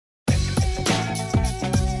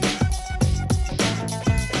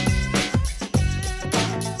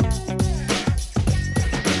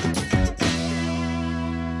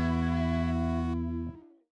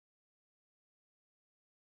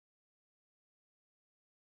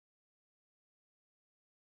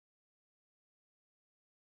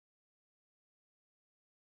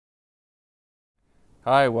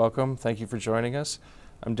Hi, welcome. Thank you for joining us.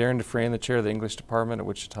 I'm Darren Dufresne, the chair of the English department at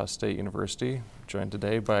Wichita State University. I'm joined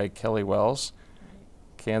today by Kellie Wells,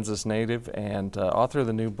 Kansas native and author of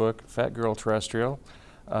the new book, Fat Girl Terrestrial.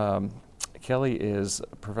 Kellie is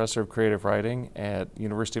a professor of creative writing at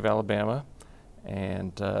University of Alabama,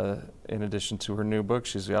 and in addition to her new book,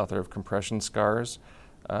 she's the author of Compression Scars,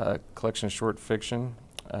 a collection of short fiction,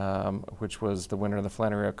 which was the winner of the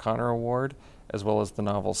Flannery O'Connor Award, as well as the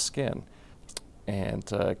novel Skin.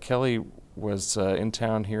 And Kellie was in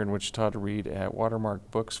town here in Wichita to read at Watermark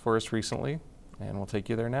Books for us recently, and we'll take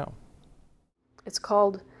you there now. It's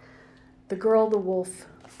called The Girl, the Wolf,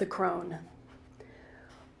 the Crone.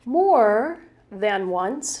 More than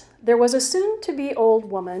once, there was a soon-to-be old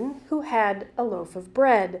woman who had a loaf of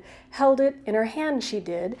bread. Held it in her hand, she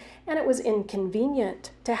did, and it was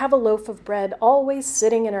inconvenient to have a loaf of bread always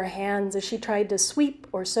sitting in her hands as she tried to sweep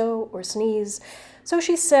or sew or sneeze. So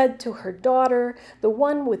she said to her daughter, the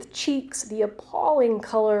one with cheeks the appalling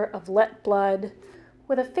color of let blood,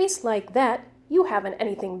 "With a face like that, you haven't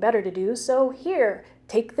anything better to do, so here,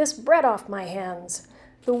 take this bread off my hands."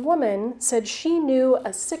 The woman said she knew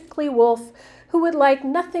a sickly wolf who would like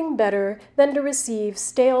nothing better than to receive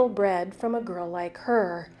stale bread from a girl like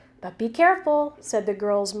her. "But be careful," said the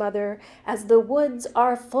girl's mother, "as the woods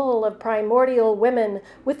are full of primordial women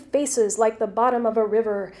with faces like the bottom of a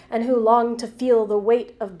river and who long to feel the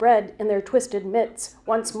weight of bread in their twisted mitts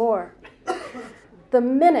once more." The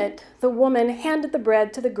minute the woman handed the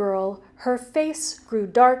bread to the girl, her face grew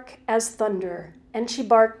dark as thunder, and she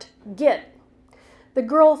barked, "Git!" The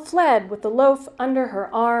girl fled with the loaf under her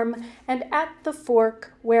arm, and at the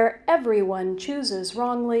fork, where everyone chooses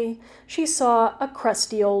wrongly, she saw a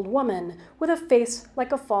crusty old woman with a face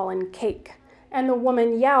like a fallen cake. And the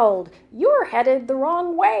woman yowled, "You're headed the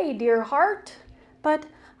wrong way, dear heart." "But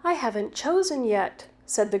I haven't chosen yet,"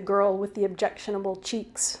 said the girl with the objectionable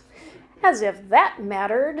cheeks. "As if that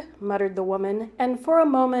mattered," muttered the woman, and for a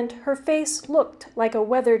moment her face looked like a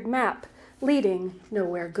weathered map, leading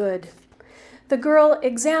nowhere good. The girl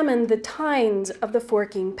examined the tines of the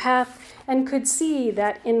forking path and could see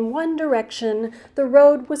that in one direction the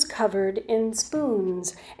road was covered in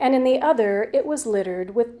spoons, and in the other it was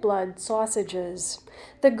littered with blood sausages.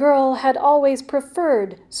 The girl had always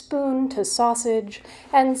preferred spoon to sausage,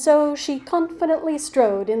 and so she confidently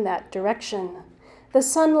strode in that direction. The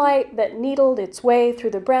sunlight that needled its way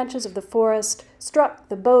through the branches of the forest struck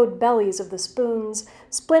the bowed bellies of the spoons,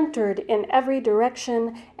 splintered in every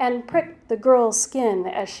direction, and pricked the girl's skin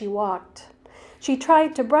as she walked. She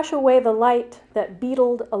tried to brush away the light that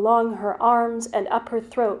beetled along her arms and up her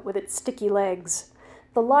throat with its sticky legs.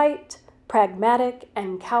 The light, pragmatic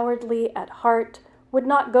and cowardly at heart, would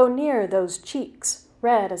not go near those cheeks,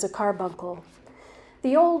 red as a carbuncle.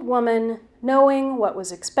 The old woman, knowing what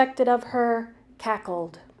was expected of her,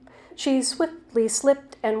 cackled. She swiftly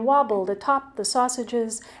slipped and wobbled atop the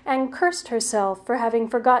sausages and cursed herself for having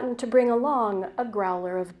forgotten to bring along a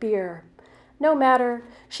growler of beer. No matter,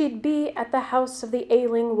 she'd be at the house of the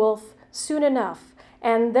ailing wolf soon enough,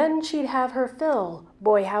 and then she'd have her fill,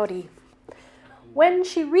 boy howdy. When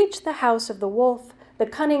she reached the house of the wolf, the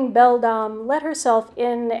cunning beldame let herself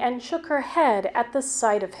in and shook her head at the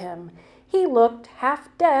sight of him. He looked half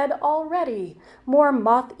dead already, more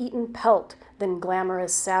moth-eaten pelt than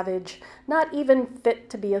glamorous savage, not even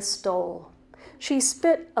fit to be a stole. She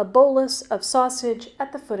spit a bolus of sausage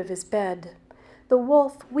at the foot of his bed. The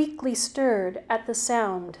wolf weakly stirred at the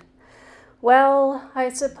sound. "Well, I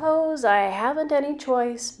suppose I haven't any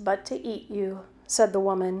choice but to eat you," said the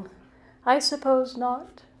woman. "I suppose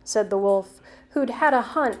not," said the wolf, who'd had a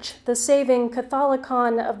hunch the saving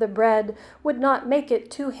Catholicon of the bread would not make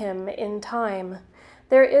it to him in time.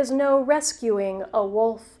 There is no rescuing a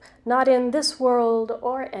wolf, not in this world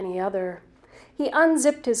or any other. He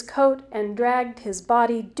unzipped his coat and dragged his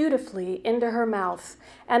body dutifully into her mouth,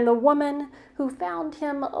 and the woman, who found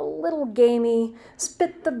him a little gamey,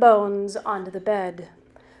 spit the bones onto the bed.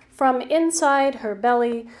 From inside her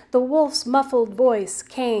belly, the wolf's muffled voice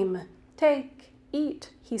came. "Take,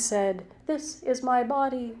 eat," he said. "This is my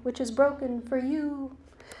body, which is broken for you."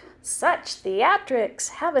 "Such theatrics,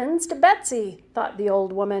 heavens to Betsy," thought the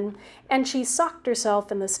old woman, and she socked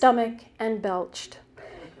herself in the stomach and belched.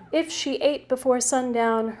 If she ate before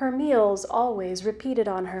sundown, her meals always repeated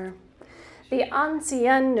on her. The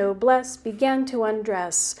ancienne noblesse began to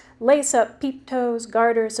undress, lace up peep toes,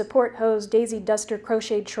 garter, support hose, daisy duster,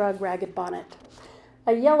 crocheted shrug, ragged bonnet.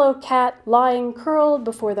 A yellow cat lying curled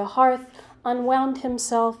before the hearth unwound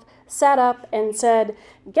himself, sat up and said,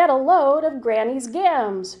 "Get a load of Granny's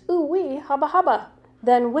gams, ooh-wee, hubba hubba,"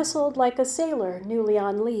 then whistled like a sailor newly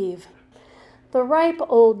on leave. The ripe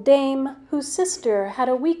old dame, whose sister had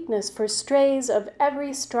a weakness for strays of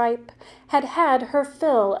every stripe, had had her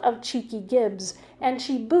fill of cheeky gibs, and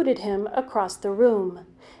she booted him across the room.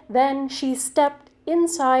 Then she stepped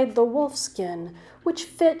inside the wolfskin, which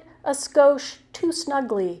fit a skosh too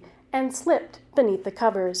snugly, and slipped beneath the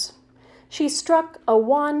covers. She struck a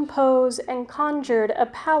wan pose and conjured a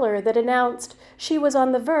pallor that announced she was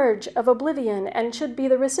on the verge of oblivion and should be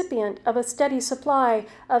the recipient of a steady supply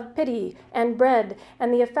of pity and bread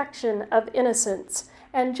and the affection of innocence.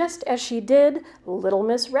 And just as she did, little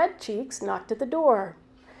Miss Red Cheeks knocked at the door.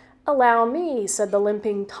 "Allow me," said the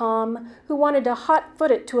limping Tom, who wanted to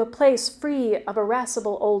hot-foot it to a place free of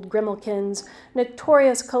irascible old Grimalkins,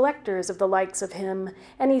 notorious collectors of the likes of him,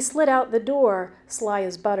 and he slid out the door, sly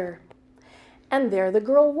as butter. And there the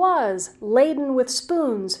girl was, laden with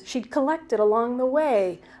spoons she'd collected along the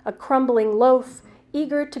way, a crumbling loaf,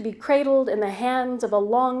 eager to be cradled in the hands of a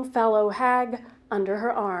long fallow hag under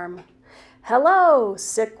her arm. "Hello,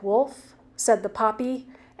 sick wolf," said the poppy,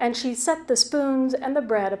 and she set the spoons and the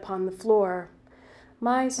bread upon the floor.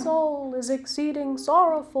 "My soul is exceeding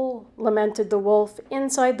sorrowful," lamented the wolf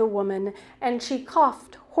inside the woman, and she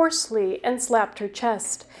coughed hoarsely and slapped her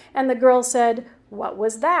chest. And the girl said, "What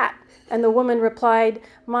was that?" And the woman replied,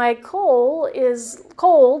 "My cold is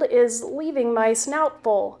leaving my snout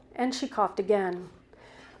full," and she coughed again.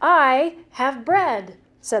 "I have bread,"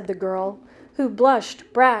 said the girl, who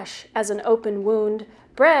blushed brash as an open wound,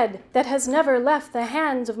 "bread that has never left the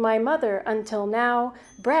hands of my mother until now,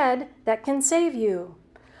 bread that can save you."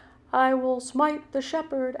 "I will smite the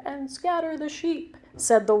shepherd and scatter the sheep,"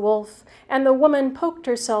 said the wolf, and the woman poked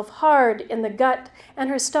herself hard in the gut, and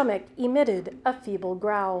her stomach emitted a feeble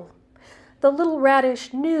growl. The little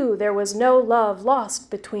radish knew there was no love lost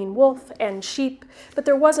between wolf and sheep, but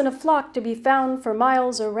there wasn't a flock to be found for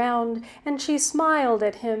miles around, and she smiled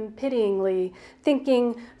at him pityingly,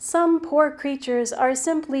 thinking, some poor creatures are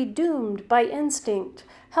simply doomed by instinct,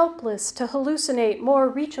 helpless to hallucinate more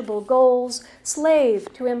reachable goals,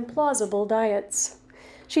 slave to implausible diets.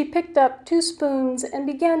 She picked up 2 spoons and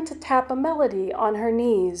began to tap a melody on her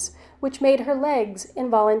knees, which made her legs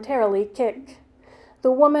involuntarily kick.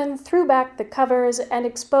 The woman threw back the covers and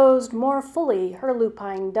exposed more fully her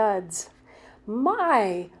lupine duds.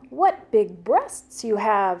 "My, what big breasts you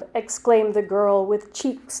have!" exclaimed the girl with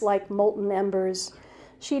cheeks like molten embers.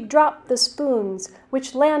 She dropped the spoons,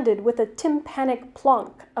 which landed with a tympanic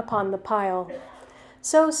plonk upon the pile.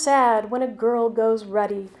 "So sad when a girl goes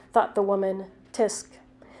ruddy," thought the woman, tisk.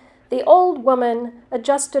 The old woman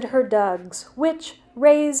adjusted her dugs, which,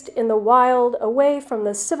 raised in the wild away from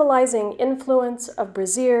the civilizing influence of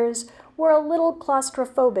braziers, were a little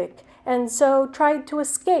claustrophobic, and so tried to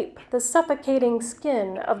escape the suffocating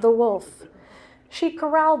skin of the wolf. She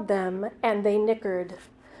corralled them, and they nickered.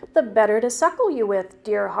 "The better to suckle you with,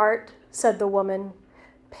 dear heart," said the woman.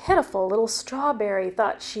 "Pitiful little strawberry,"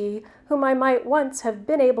 thought she, "whom I might once have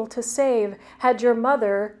been able to save, had your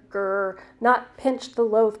mother, not pinched the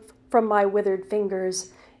loaf from my withered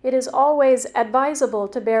fingers. It is always advisable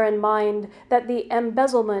to bear in mind that the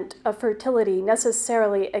embezzlement of fertility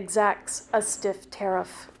necessarily exacts a stiff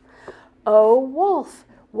tariff." "Oh, wolf,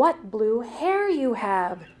 what blue hair you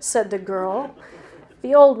have," said the girl.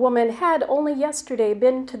 The old woman had only yesterday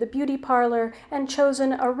been to the beauty parlor and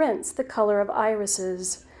chosen a rinse the color of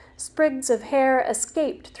irises. Sprigs of hair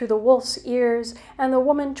escaped through the wolf's ears, and the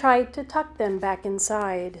woman tried to tuck them back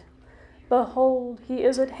inside. "Behold, he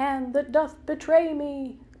is at hand that doth betray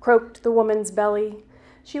me," croaked the woman's belly.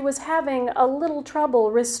 She was having a little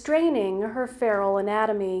trouble restraining her feral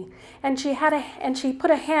anatomy, and she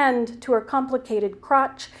put a hand to her complicated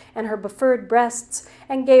crotch and her befurred breasts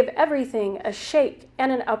and gave everything a shake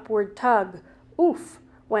and an upward tug. "Oof,"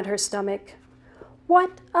 went her stomach.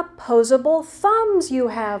 "What opposable thumbs you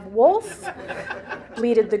have, wolf!"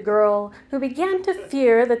 bleated the girl, who began to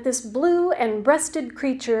fear that this blue and breasted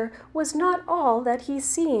creature was not all that he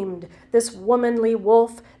seemed, this womanly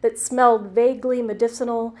wolf that smelled vaguely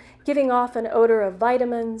medicinal, giving off an odor of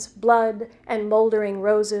vitamins, blood, and moldering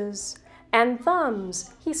roses. And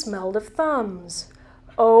thumbs, he smelled of thumbs.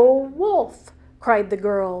 "Oh, wolf!" cried the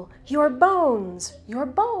girl, "your bones, your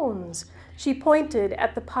bones!" She pointed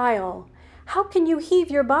at the pile. "How can you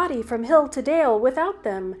heave your body from hill to dale without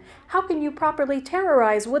them? How can you properly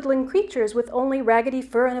terrorize woodland creatures with only raggedy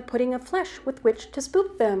fur and a pudding of flesh with which to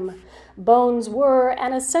spook them?" Bones were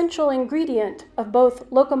an essential ingredient of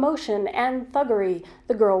both locomotion and thuggery,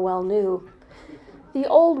 the girl well knew. The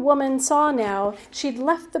old woman saw now she'd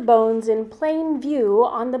left the bones in plain view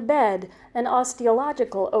on the bed, an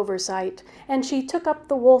osteological oversight, and she took up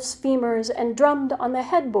the wolf's femurs and drummed on the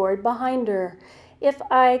headboard behind her. "If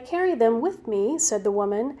I carry them with me," said the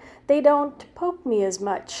woman, "they don't poke me as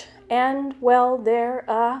much. And, well, they're,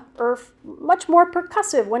 much more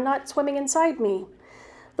percussive when not swimming inside me."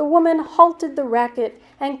 The woman halted the racket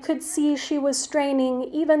and could see she was straining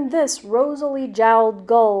even this rosily jowled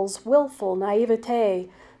gull's willful naivete,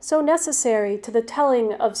 so necessary to the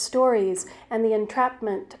telling of stories and the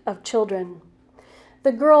entrapment of children.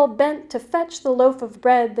 The girl bent to fetch the loaf of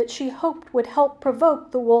bread that she hoped would help provoke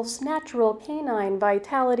the wolf's natural canine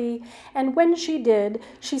vitality, and when she did,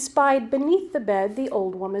 she spied beneath the bed the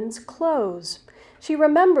old woman's clothes. She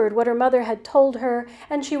remembered what her mother had told her,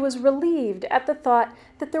 and she was relieved at the thought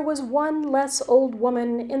that there was one less old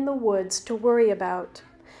woman in the woods to worry about.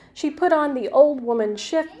 She put on the old woman's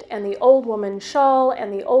shift and the old woman's shawl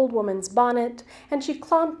and the old woman's bonnet, and she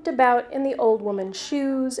clomped about in the old woman's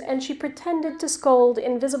shoes, and she pretended to scold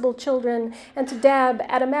invisible children and to dab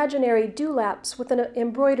at imaginary dewlaps with an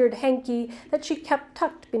embroidered hanky that she kept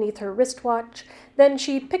tucked beneath her wristwatch. Then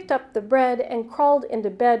she picked up the bread and crawled into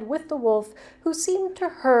bed with the wolf, who seemed to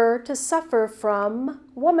her to suffer from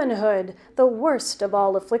womanhood, the worst of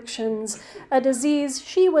all afflictions, a disease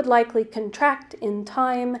she would likely contract in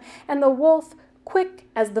time, and the wolf, quick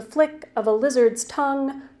as the flick of a lizard's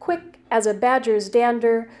tongue, quick as a badger's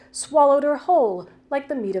dander, swallowed her whole like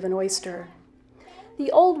the meat of an oyster.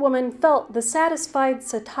 The old woman felt the satisfied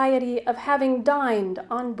satiety of having dined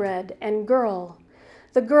on bread and girl.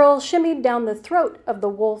 The girl shimmied down the throat of the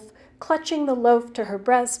wolf, clutching the loaf to her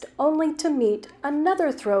breast, only to meet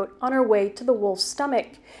another throat on her way to the wolf's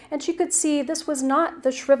stomach, and she could see this was not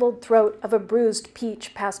the shriveled throat of a bruised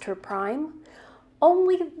peach past her prime.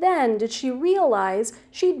 Only then did she realize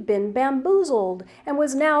she'd been bamboozled and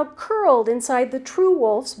was now curled inside the true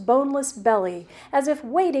wolf's boneless belly, as if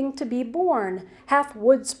waiting to be born, half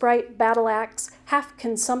wood sprite battle axe, half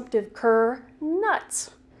consumptive cur,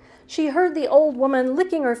 nuts. She heard the old woman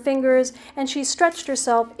licking her fingers, and she stretched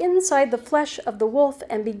herself inside the flesh of the wolf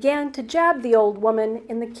and began to jab the old woman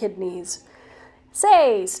in the kidneys.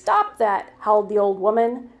 "Say, stop that," howled the old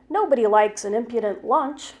woman. "Nobody likes an impudent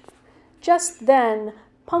lunch." Just then,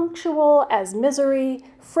 punctual as misery,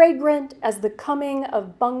 fragrant as the coming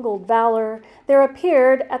of bungled valor, there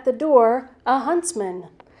appeared at the door a huntsman.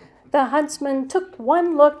 The huntsman took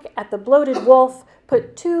one look at the bloated wolf,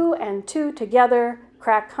 put two and two together,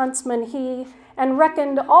 crack huntsman he, and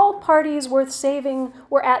reckoned all parties worth saving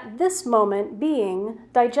were at this moment being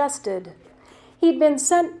digested. He'd been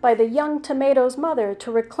sent by the young tomato's mother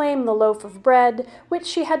to reclaim the loaf of bread, which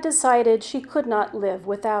she had decided she could not live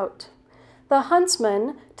without. The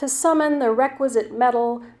huntsman, to summon the requisite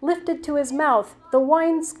mettle, lifted to his mouth the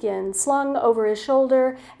wineskin slung over his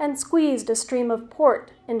shoulder and squeezed a stream of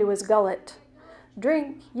port into his gullet.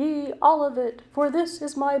 "Drink ye all of it, for this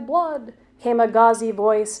is my blood," came a gauzy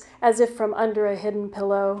voice, as if from under a hidden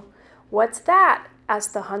pillow. "What's that?"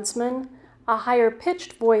 asked the huntsman. A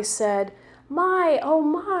higher-pitched voice said, "My, oh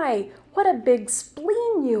my, what a big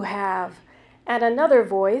spleen you have!" And another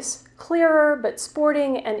voice, clearer but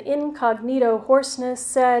sporting an incognito hoarseness,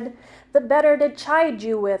 said, "The better to chide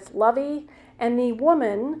you with, lovey." And the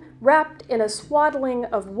woman, wrapped in a swaddling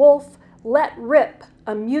of wolf, let rip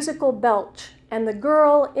a musical belch, and the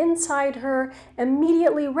girl inside her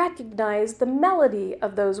immediately recognized the melody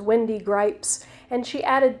of those windy gripes, and she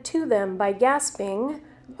added to them by gasping,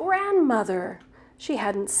 "Grandmother!" She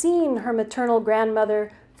hadn't seen her maternal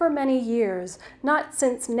grandmother for many years, not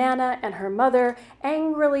since Nana and her mother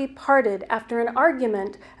angrily parted after an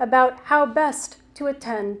argument about how best to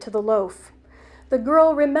attend to the loaf. The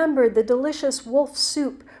girl remembered the delicious wolf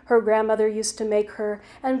soup her grandmother used to make her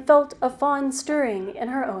and felt a fond stirring in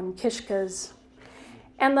her own kishkas.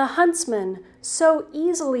 And the huntsman, so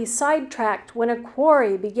easily sidetracked when a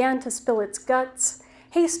quarry began to spill its guts,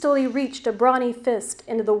 hastily reached a brawny fist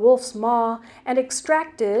into the wolf's maw and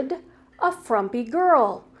extracted a frumpy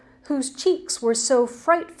girl, whose cheeks were so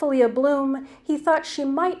frightfully abloom he thought she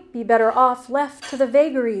might be better off left to the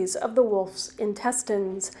vagaries of the wolf's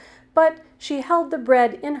intestines. But she held the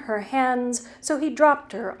bread in her hands, so he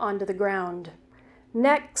dropped her onto the ground.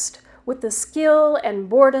 Next, with the skill and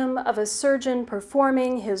boredom of a surgeon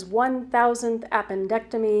performing his 1,000th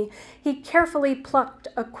appendectomy, he carefully plucked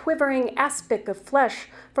a quivering aspic of flesh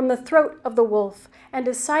from the throat of the wolf and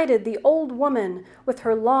decided the old woman, with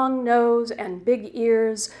her long nose and big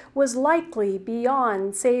ears, was likely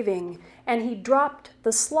beyond saving, and he dropped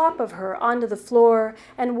the slop of her onto the floor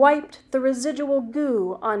and wiped the residual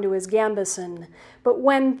goo onto his gambeson. But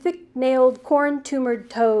when thick-nailed, corn-tumored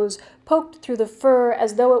toes poked through the fur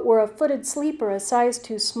as though it were a footed sleeper a size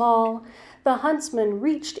too small, The huntsman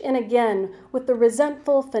reached in again with the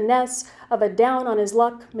resentful finesse of a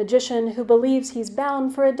down-on-his-luck magician who believes he's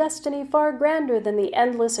bound for a destiny far grander than the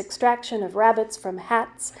endless extraction of rabbits from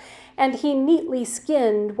hats, and he neatly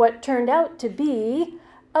skinned what turned out to be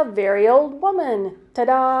a very old woman.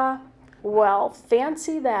 Ta-da! Well,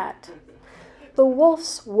 fancy that. The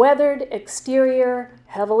wolf's weathered exterior,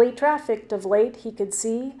 heavily trafficked of late, he could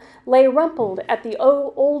see, lay rumpled at the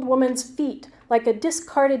old woman's feet like a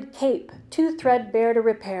discarded cape, too threadbare to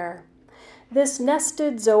repair. This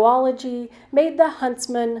nested zoology made the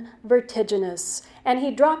huntsman vertiginous, and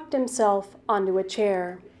he dropped himself onto a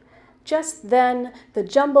chair. Just then, the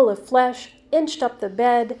jumble of flesh inched up the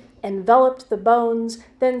bed, enveloped the bones,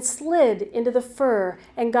 then slid into the fur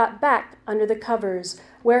and got back under the covers,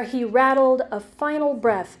 where he rattled a final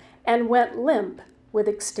breath and went limp with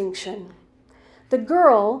extinction. The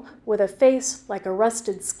girl, with a face like a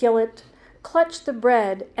rusted skillet, clutched the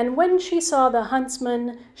bread, and when she saw the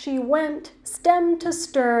huntsman, she went, stem to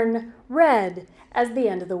stern, red as the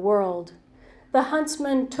end of the world. The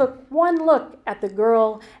huntsman took one look at the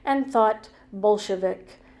girl and thought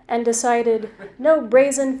Bolshevik, and decided no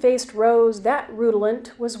brazen-faced rose that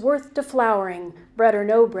rutilant was worth deflowering, bread or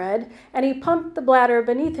no bread, and he pumped the bladder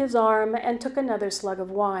beneath his arm and took another slug of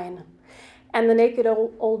wine. And the naked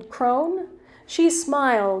old crone? She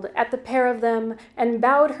smiled at the pair of them and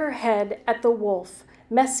bowed her head at the wolf,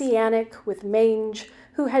 messianic with mange,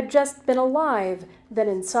 who had just been alive, then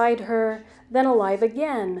inside her, then alive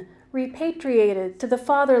again, repatriated to the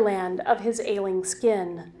fatherland of his ailing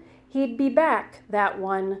skin. He'd be back, that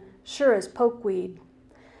one, sure as pokeweed.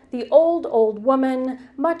 The old woman,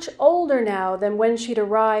 much older now than when she'd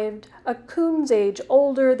arrived, a coon's age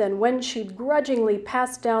older than when she'd grudgingly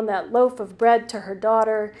passed down that loaf of bread to her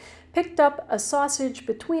daughter, picked up a sausage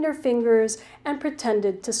between her fingers and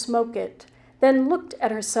pretended to smoke it, then looked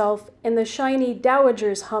at herself in the shiny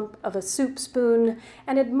dowager's hump of a soup spoon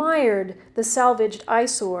and admired the salvaged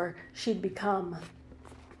eyesore she'd become.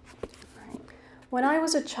 When I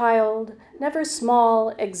was a child, never small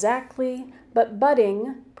exactly, but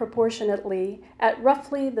budding proportionately at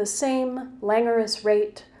roughly the same languorous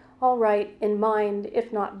rate, all right in mind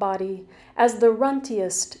if not body, as the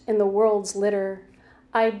runtiest in the world's litter,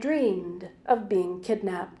 I dreamed of being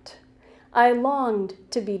kidnapped. I longed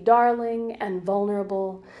to be darling and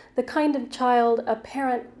vulnerable, the kind of child a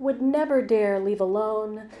parent would never dare leave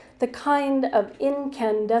alone, the kind of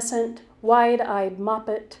incandescent, wide-eyed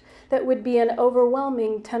moppet that would be an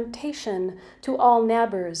overwhelming temptation to all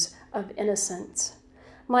nabbers of innocence.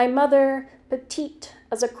 My mother, petite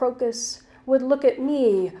as a crocus, would look at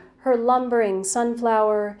me, her lumbering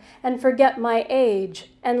sunflower, and forget my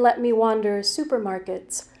age and let me wander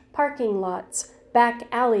supermarkets, parking lots, back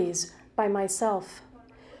alleys by myself.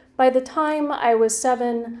 By the time I was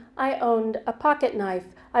 7, I owned a pocket knife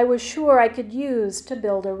I was sure I could use to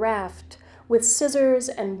build a raft, with scissors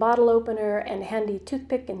and bottle opener and handy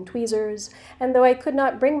toothpick and tweezers, and though I could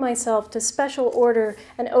not bring myself to special order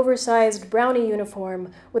an oversized brownie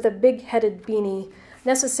uniform with a big-headed beanie,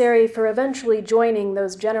 necessary for eventually joining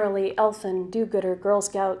those generally elfin do-gooder Girl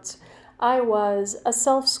Scouts, I was a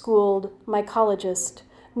self-schooled mycologist,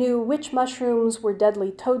 knew which mushrooms were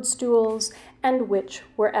deadly toadstools and which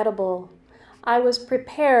were edible. I was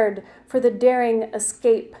prepared for the daring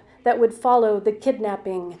escape that would follow the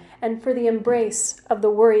kidnapping and for the embrace of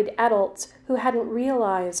the worried adults who hadn't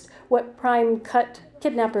realized what prime-cut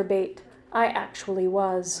kidnapper bait I actually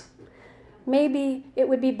was. Maybe it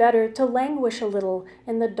would be better to languish a little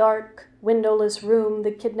in the dark, windowless room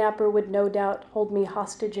the kidnapper would no doubt hold me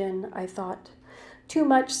hostage in, I thought. Too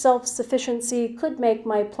much self-sufficiency could make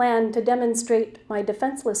my plan to demonstrate my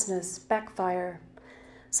defenselessness backfire.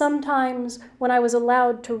 Sometimes, when I was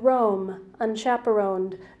allowed to roam,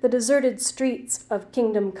 unchaperoned, the deserted streets of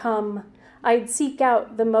Kingdom Come, I'd seek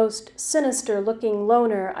out the most sinister-looking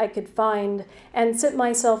loner I could find and sit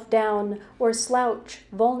myself down or slouch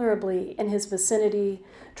vulnerably in his vicinity,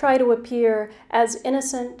 try to appear as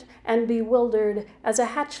innocent and bewildered as a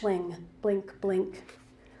hatchling, blink, blink.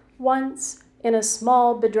 Once, in a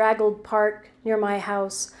small, bedraggled park near my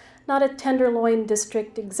house, not a tenderloin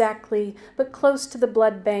district exactly, but close to the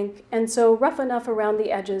blood bank, and so rough enough around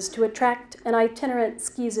the edges to attract an itinerant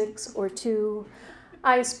skeezix or two,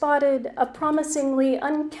 I spotted a promisingly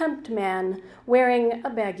unkempt man wearing a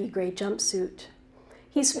baggy gray jumpsuit.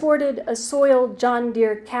 He sported a soiled John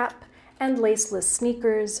Deere cap and laceless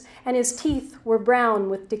sneakers, and his teeth were brown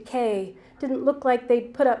with decay, didn't look like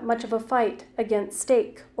they'd put up much of a fight against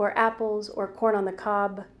steak or apples or corn on the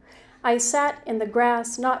cob. I sat in the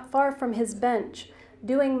grass not far from his bench,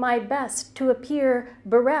 doing my best to appear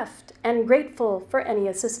bereft and grateful for any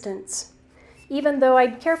assistance. Even though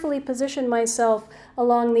I'd carefully positioned myself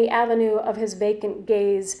along the avenue of his vacant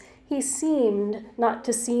gaze, he seemed not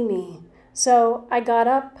to see me. So I got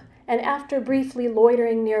up, and after briefly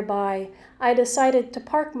loitering nearby, I decided to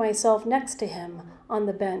park myself next to him on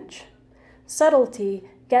the bench. Subtlety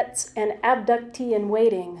gets an abductee in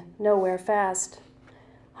waiting nowhere fast.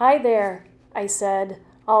 "Hi there," I said,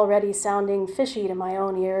 already sounding fishy to my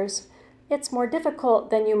own ears. It's more difficult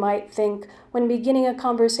than you might think when beginning a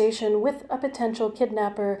conversation with a potential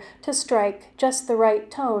kidnapper to strike just the right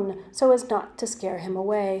tone so as not to scare him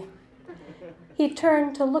away. He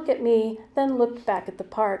turned to look at me, then looked back at the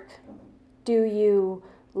park. "Do you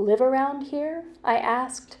live around here?" I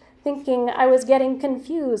asked, thinking I was getting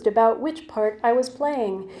confused about which part I was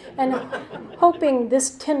playing, and hoping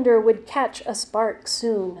this tinder would catch a spark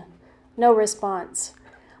soon. No response.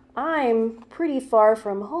 "I'm pretty far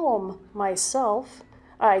from home, myself,"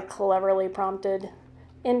 I cleverly prompted.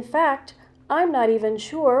 "In fact, I'm not even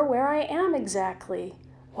sure where I am exactly."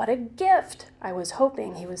 What a gift, I was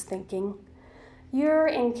hoping he was thinking. "You're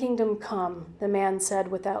in Kingdom Come," the man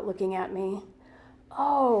said without looking at me.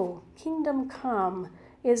 "Oh, Kingdom Come.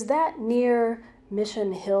 Is that near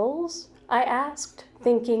Mission Hills?" I asked,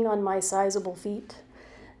 thinking on my sizable feet.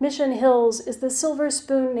 Mission Hills is the Silver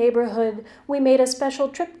Spoon neighborhood we made a special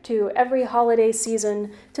trip to every holiday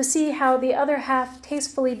season to see how the other half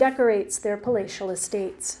tastefully decorates their palatial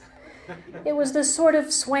estates. It was the sort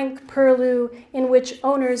of swank purlieu in which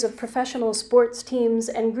owners of professional sports teams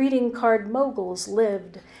and greeting card moguls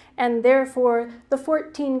lived, and therefore the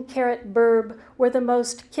 14-carat burb where the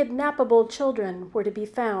most kidnappable children were to be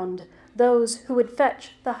found, those who would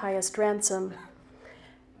fetch the highest ransom.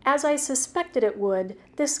 As I suspected it would,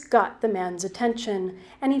 this got the man's attention,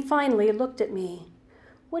 and he finally looked at me.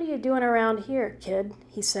 "What are you doing around here, kid?"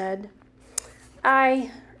 he said.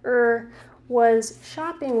 "I, was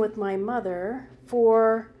shopping with my mother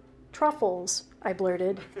for truffles," I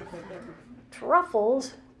blurted.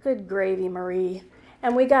 "Truffles? Good gravy, Marie."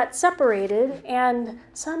 And we got separated, and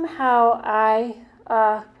somehow I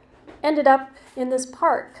ended up in this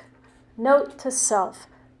park. Note to self,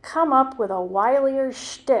 come up with a wilier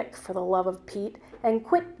shtick, for the love of Pete, and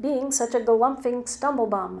quit being such a galumphing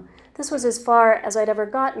stumblebum. This was as far as I'd ever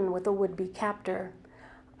gotten with a would-be captor.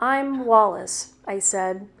 "I'm Wallace," I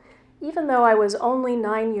said. Even though I was only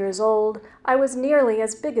 9 years old, I was nearly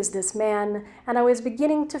as big as this man, and I was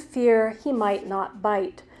beginning to fear he might not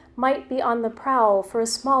bite, might be on the prowl for a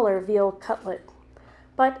smaller veal cutlet.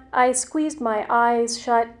 But I squeezed my eyes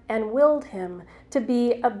shut and willed him to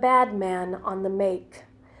be a bad man on the make.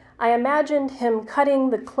 I imagined him cutting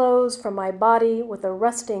the clothes from my body with a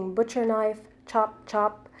rusting butcher knife, chop,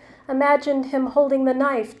 chop. Imagined him holding the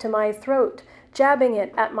knife to my throat, jabbing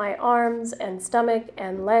it at my arms and stomach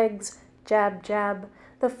and legs, jab, jab,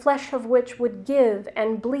 the flesh of which would give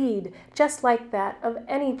and bleed just like that of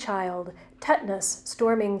any child, tetanus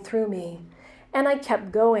storming through me. And I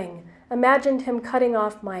kept going, imagined him cutting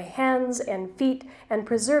off my hands and feet and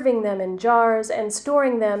preserving them in jars and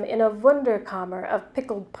storing them in a Wunderkammer of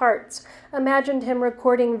pickled parts, imagined him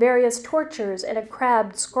recording various tortures in a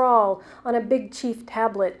crabbed scrawl on a Big Chief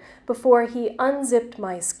tablet before he unzipped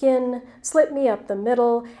my skin, slit me up the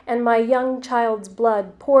middle, and my young child's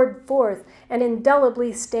blood poured forth and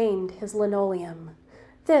indelibly stained his linoleum.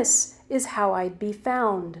 This is how I'd be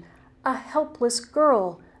found, a helpless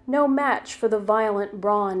girl, no match for the violent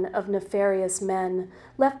brawn of nefarious men,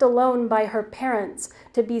 left alone by her parents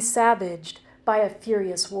to be savaged by a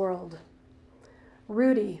furious world.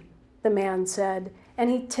 "Rudy," the man said, and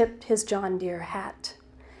he tipped his John Deere hat.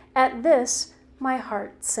 At this, my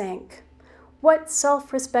heart sank. What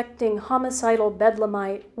self-respecting homicidal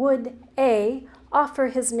bedlamite would A, offer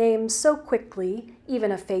his name so quickly,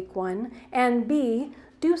 even a fake one, and B,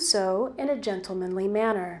 do so in a gentlemanly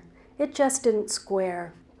manner? It just didn't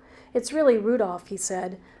square. "It's really Rudolph," he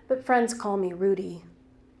said, "but friends call me Rudy."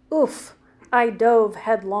 Oof! I dove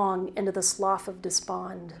headlong into the slough of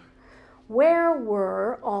despond. Where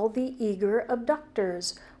were all the eager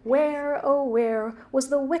abductors? Where, oh where, was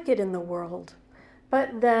the wicked in the world?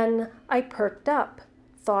 But then I perked up,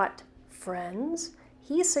 thought, friends?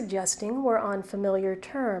 He's suggesting we're on familiar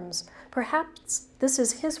terms. Perhaps this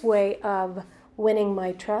is his way of winning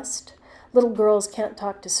my trust. Little girls can't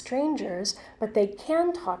talk to strangers, but they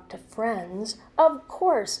can talk to friends. Of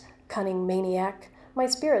course, cunning maniac. My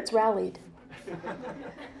spirits rallied.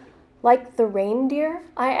 "Like the reindeer?"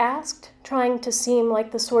 I asked, trying to seem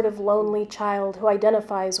like the sort of lonely child who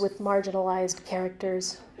identifies with marginalized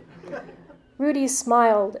characters. Rudy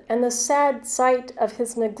smiled, and the sad sight of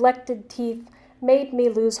his neglected teeth made me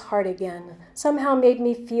lose heart again, somehow made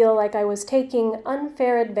me feel like I was taking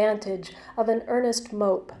unfair advantage of an earnest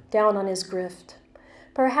mope down on his grift.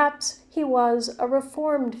 Perhaps he was a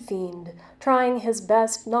reformed fiend, trying his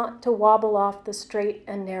best not to wobble off the straight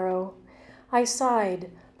and narrow. I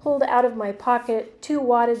sighed, pulled out of my pocket 2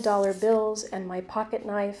 wadded dollar bills and my pocket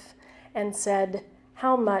knife, and said,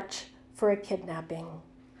 "How much for a kidnapping?"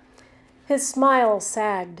 His smile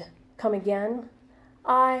sagged. "Come again?"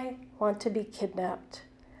 "I want to be kidnapped."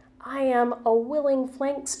 "I am a willing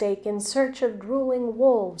flank steak in search of drooling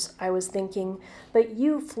wolves," I was thinking, "but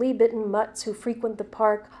you flea-bitten mutts who frequent the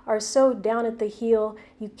park are so down at the heel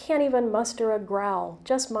you can't even muster a growl.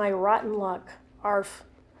 Just my rotten luck. Arf."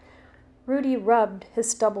 Rudy rubbed his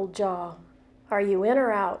stubbled jaw. "Are you in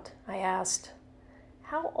or out?" I asked.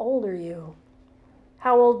 "How old are you?"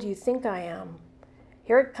 "How old do you think I am?"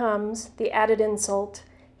 Here it comes, the added insult.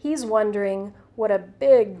 He's wondering what a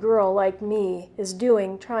big girl like me is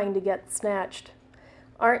doing trying to get snatched.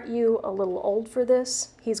 "Aren't you a little old for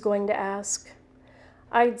this?" he's going to ask.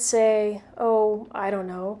 I'd say, oh, I don't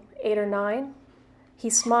know, 8 or 9. He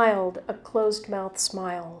smiled, a closed-mouth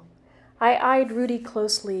smile. I eyed Rudy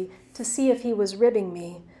closely to see if he was ribbing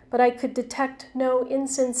me, but I could detect no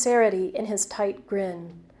insincerity in his tight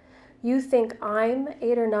grin. "You think I'm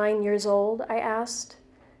 8 or 9 years old?" I asked.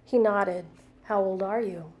 He nodded. "How old are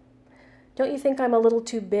you?" "Don't you think I'm a little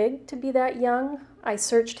too big to be that young?" I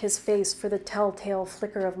searched his face for the telltale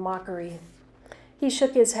flicker of mockery. He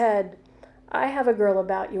shook his head. "I have a girl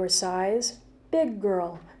about your size. Big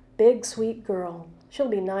girl, big sweet girl. She'll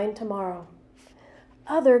be 9 tomorrow."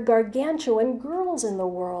 Other gargantuan girls in the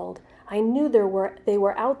world. I knew they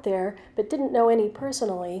were out there, but didn't know any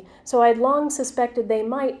personally, so I'd long suspected they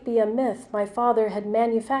might be a myth my father had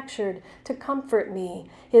manufactured to comfort me,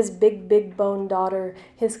 his big bone daughter,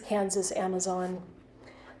 his Kansas Amazon.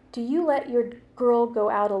 "Do you let your girl go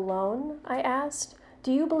out alone?" I asked.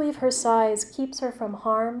 "Do you believe her size keeps her from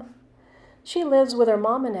harm?" "She lives with her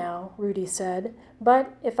mama now," Rudy said, "but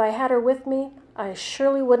if I had her with me, I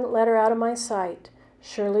surely wouldn't let her out of my sight.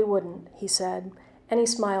 Surely wouldn't," he said, and he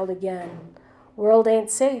smiled again. "World ain't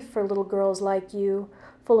safe for little girls like you,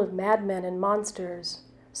 full of madmen and monsters."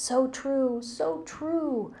 So true, so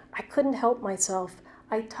true. I couldn't help myself.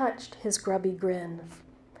 I touched his grubby grin.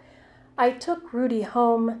 I took Rudy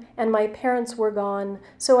home, and my parents were gone,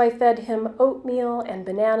 so I fed him oatmeal and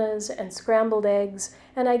bananas and scrambled eggs,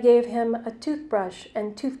 and I gave him a toothbrush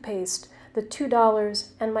and toothpaste, the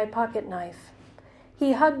 $2, and my pocket knife.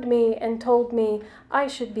 He hugged me and told me I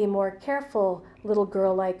should be more careful, little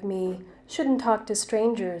girl like me, shouldn't talk to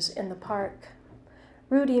strangers in the park.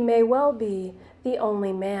 Rudy may well be the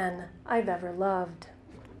only man I've ever loved.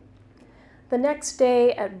 The next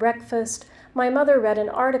day at breakfast, my mother read an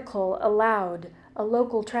article aloud, a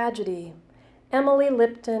local tragedy. Emily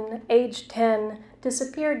Lipton, age 10,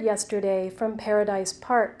 disappeared yesterday from Paradise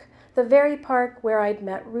Park, the very park where I'd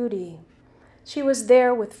met Rudy. She was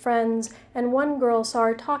there with friends, and one girl saw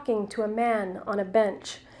her talking to a man on a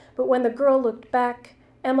bench, but when the girl looked back,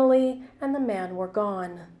 Emily and the man were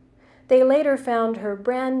gone. They later found her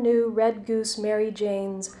brand new Red Goose Mary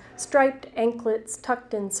Janes, striped anklets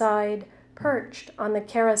tucked inside, perched on the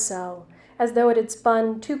carousel, as though it had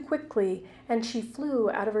spun too quickly and she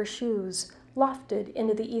flew out of her shoes, lofted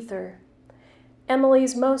into the ether.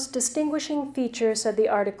 Emily's most distinguishing feature, said the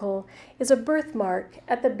article, is a birthmark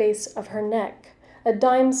at the base of her neck, a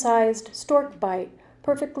dime-sized stork bite,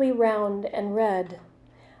 perfectly round and red.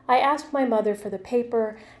 I asked my mother for the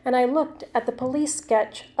paper, and I looked at the police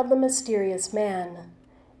sketch of the mysterious man.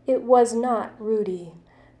 It was not Rudy.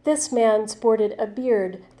 This man sported a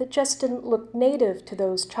beard that just didn't look native to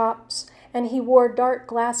those chops, and he wore dark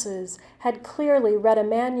glasses, had clearly read a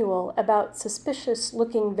manual about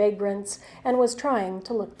suspicious-looking vagrants, and was trying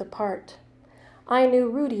to look the part. I knew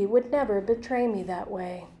Rudy would never betray me that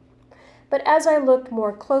way. But as I looked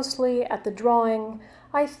more closely at the drawing,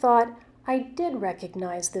 I thought I did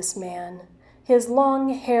recognize this man. His long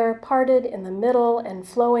hair parted in the middle and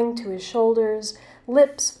flowing to his shoulders,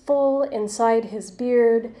 lips full inside his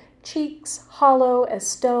beard, cheeks hollow as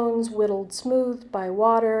stones whittled smooth by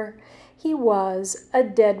water. He was a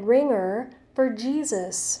dead ringer for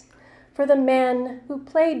Jesus, for the man who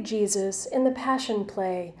played Jesus in the Passion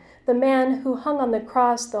Play, the man who hung on the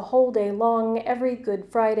cross the whole day long every Good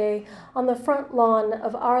Friday on the front lawn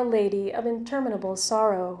of Our Lady of Interminable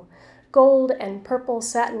Sorrow, gold and purple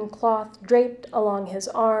satin cloth draped along his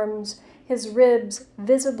arms, his ribs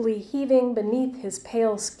visibly heaving beneath his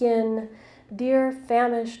pale skin, dear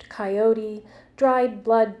famished coyote, dried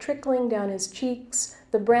blood trickling down his cheeks,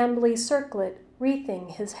 the brambly circlet wreathing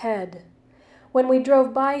his head. when we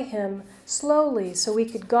drove by him slowly so we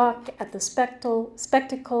could gawk at the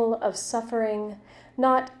spectacle of suffering,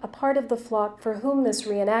 not a part of the flock for whom this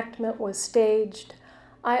reenactment was staged,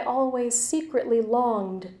 I always secretly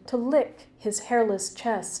longed to lick his hairless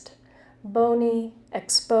chest, bony,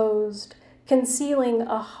 exposed, concealing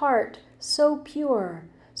a heart so pure,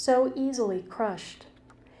 so easily crushed.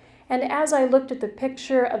 And as I looked at the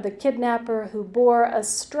picture of the kidnapper who bore a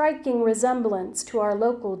striking resemblance to our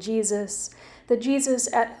local Jesus, the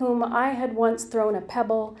Jesus at whom I had once thrown a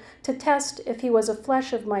pebble to test if he was a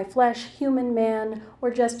flesh of my flesh human man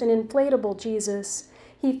or just an inflatable Jesus,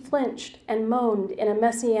 he flinched and moaned in a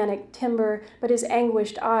messianic timbre, but his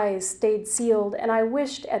anguished eyes stayed sealed, and I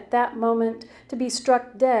wished at that moment to be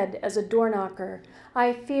struck dead as a door-knocker.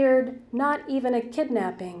 I feared not even a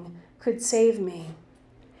kidnapping could save me.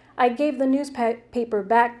 I gave the newspaper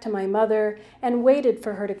back to my mother and waited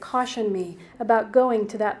for her to caution me about going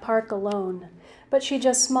to that park alone. But she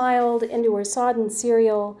just smiled into her sodden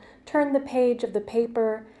cereal, turned the page of the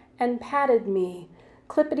paper, and patted me,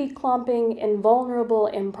 clippity-clomping, invulnerable,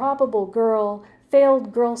 improbable girl,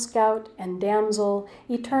 failed Girl Scout and damsel,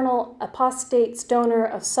 eternal apostate stoner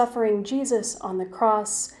of suffering Jesus on the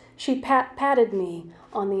cross. She patted me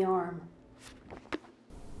on the arm.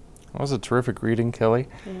 That was a terrific reading, Kellie.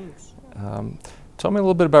 Thanks. Tell me a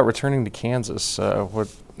little bit about returning to Kansas.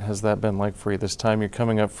 What has that been like for you this time? You're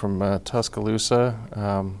coming up from Tuscaloosa,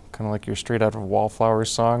 kind of like you're straight out of a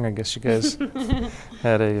Wallflowers song. I guess you guys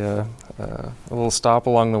had a little stop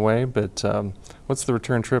along the way, but what's the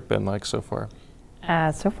return trip been like so far?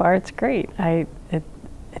 So far, it's great.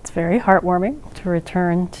 It's very heartwarming to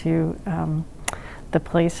return to the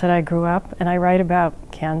place that I grew up, and I write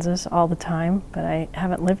about Kansas all the time, but I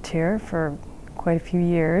haven't lived here for quite a few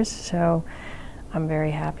years, so I'm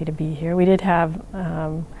very happy to be here. We did have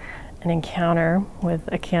an encounter with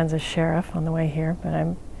a Kansas sheriff on the way here, but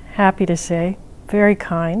I'm happy to say, very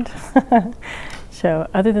kind. So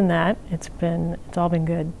other than that, it's all been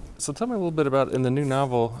good. So tell me a little bit about, in the new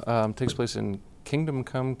novel, takes place in Kingdom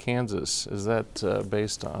Come, Kansas. Is that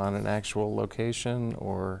based on an actual location,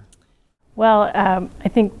 or? Well, I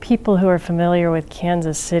think people who are familiar with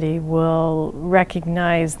Kansas City will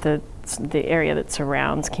recognize the area that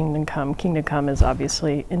surrounds Kingdom Come. Kingdom Come is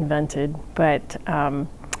obviously invented, but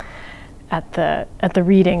at the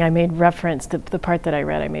reading, I made reference, the part that I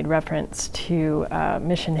read, I made reference to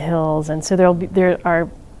Mission Hills, and so there are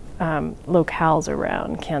locales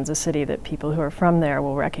around Kansas City that people who are from there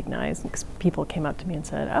will recognize. Because people came up to me and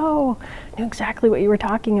said, "Oh, I knew exactly what you were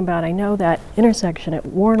talking about. I know that intersection at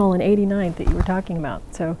Warnell and 89th that you were talking about."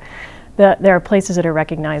 So there are places that are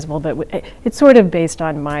recognizable, but it's sort of based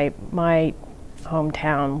on my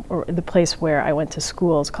hometown, or the place where I went to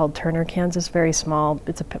school. It's called Turner, Kansas, very small.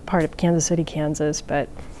 It's a part of Kansas City, Kansas, but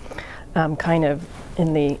kind of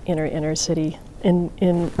in the inner city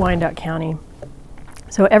in Wyandotte County.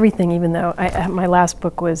 So everything, even though my last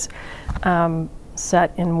book was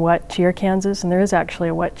set in What Cheer, Kansas, and there is actually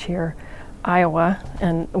a What Cheer, Iowa,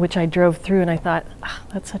 and which I drove through, and I thought,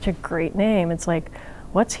 that's such a great name. It's like,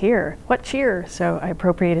 what's here? What cheer? So I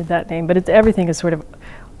appropriated that name, but everything is sort of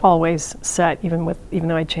always set, even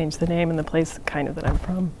though I changed the name and the place kind of that I'm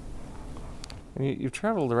from. You've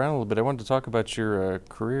traveled around a little bit. I wanted to talk about your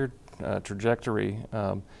career trajectory.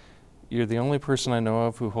 You're the only person I know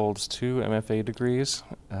of who holds 2 MFA degrees,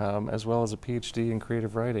 as well as a PhD in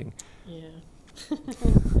creative writing. Yeah.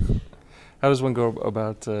 How does one go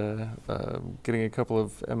about getting a couple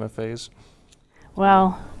of MFAs?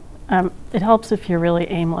 Well, it helps if you're really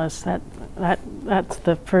aimless. That's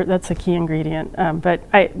the key ingredient. But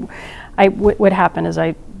what happened is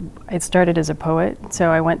I started as a poet, so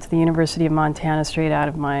I went to the University of Montana straight out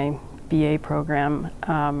of my BA program.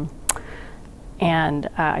 And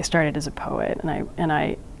I started as a poet,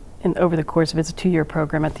 and over the course of it's a 2-year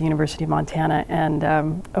program at the University of Montana, and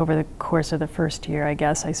over the course of the first year, I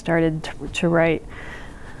guess, I started to write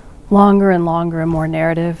longer and longer and more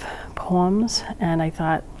narrative poems, and I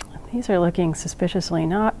thought, these are looking suspiciously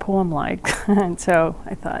not poem-like, and so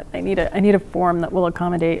I thought, I need a form that will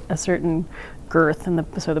accommodate a certain girth, and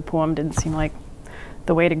so the poem didn't seem like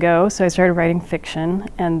the way to go, so I started writing fiction,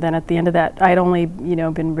 and then at the end of that, I'd only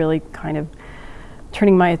been really kind of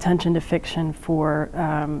turning my attention to fiction for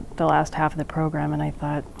the last half of the program, and I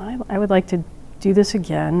thought I would like to do this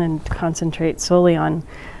again and concentrate solely on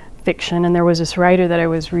fiction. And there was this writer that I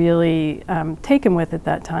was really taken with at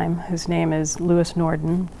that time, whose name is Lewis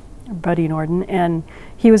Norden, or Buddy Norden, and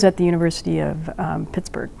he was at the University of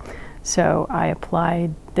Pittsburgh. So I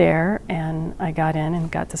applied there, and I got in and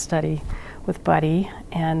got to study with Buddy,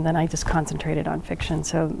 and then I just concentrated on fiction.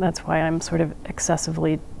 So that's why I'm sort of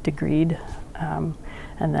excessively degreed.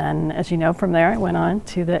 And then, as you know, from there I went on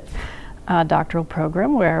to the doctoral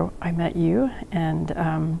program where I met you, and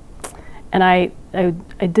I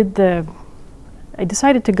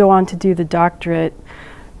decided to go on to do the doctorate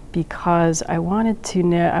because I wanted to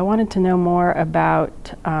know more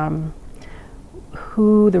about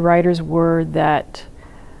who the writers were that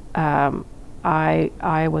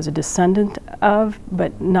I was a descendant of,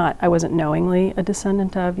 but I wasn't knowingly a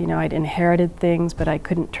descendant of. You know, I'd inherited things, but I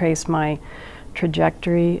couldn't trace my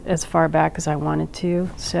trajectory as far back as I wanted to.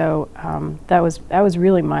 So that was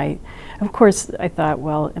really of course I thought,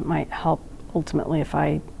 well, it might help ultimately if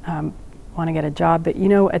I want to get a job. But you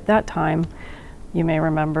know, at that time, you may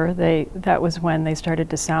remember, that was when they started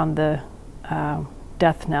to sound the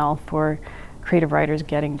death knell for creative writers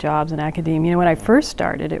getting jobs in academia. You know, when I first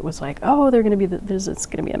started, it was like, oh, it's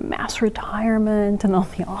going to be a mass retirement, and there'll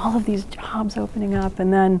be all of these jobs opening up,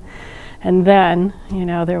 and then, you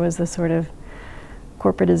know, there was this sort of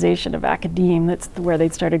corporatization of academe. That's where they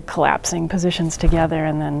started collapsing positions together,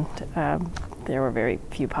 and then there were very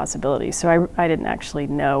few possibilities. So I didn't actually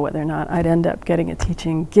know whether or not I'd end up getting a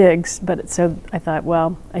teaching gigs, but so I thought,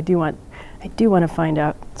 well, I do want to find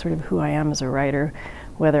out sort of who I am as a writer,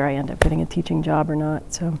 whether I end up getting a teaching job or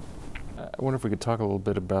not. So I wonder if we could talk a little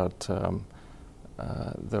bit about,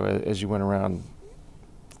 though, as you went around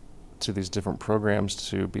to these different programs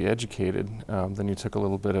to be educated, then you took a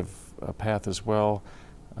little bit of a path as well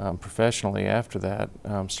professionally after that.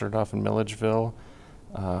 Started off in Milledgeville,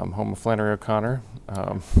 home of Flannery O'Connor,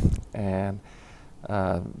 and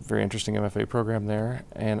very interesting MFA program there.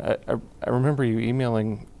 And I remember you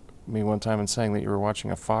emailing me one time and saying that you were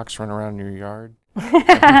watching a fox run around in your yard.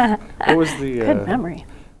 What was the good memory?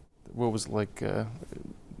 What was it like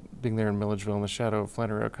being there in Milledgeville in the shadow of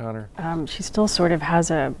Flannery O'Connor? She still sort of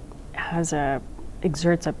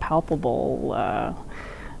exerts a palpable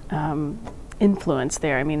influence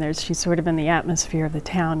there. I mean, she's sort of in the atmosphere of the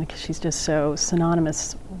town because she's just so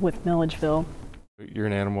synonymous with Milledgeville. You're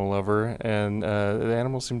an animal lover, and the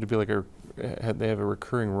animals seem to be like they have a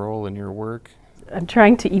recurring role in your work. I'm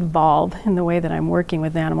trying to evolve in the way that I'm working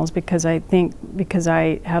with animals because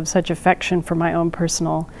I have such affection for my own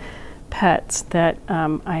personal pets that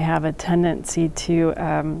I have a tendency to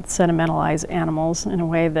sentimentalize animals in a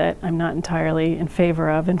way that I'm not entirely in favor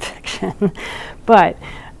of in fiction. But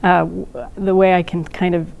the way I can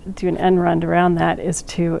kind of do an end run around that is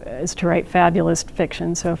to write fabulous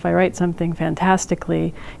fiction. So if I write something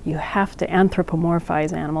fantastically, you have to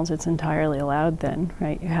anthropomorphize animals. It's entirely allowed then,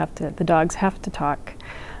 right? The dogs have to talk.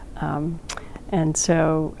 And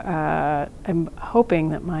so I'm hoping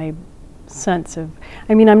that my sense of,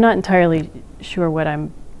 I mean, I'm not entirely sure what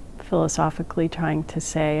I'm philosophically trying to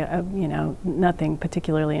say, you know, nothing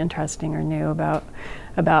particularly interesting or new about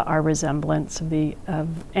our resemblance of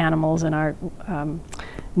animals and our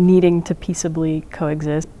needing to peaceably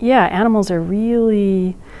coexist. Yeah, animals are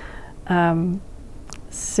really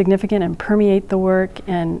significant and permeate the work.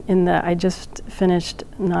 And I just finished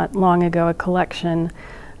not long ago a collection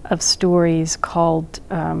of stories called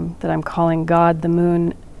that I'm calling God, the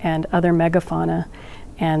Moon, and Other Megafauna.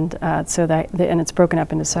 And and it's broken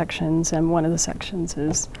up into sections, and one of the sections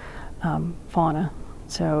is fauna.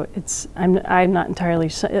 So I'm not entirely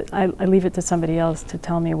sure. I leave it to somebody else to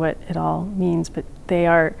tell me what it all means, but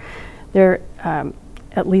they're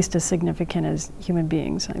at least as significant as human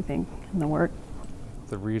beings, I think, in the work.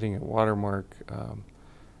 The reading at Watermark,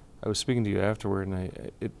 I was speaking to you afterward,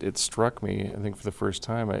 and it struck me, I think for the first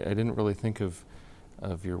time, I didn't really think of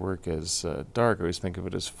your work as dark. I always think of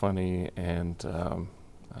it as funny and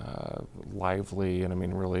lively, and I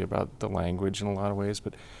mean really about the language in a lot of ways,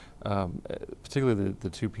 but particularly the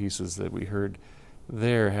two pieces that we heard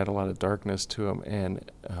there had a lot of darkness to them, and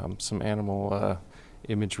some animal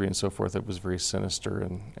imagery and so forth that was very sinister,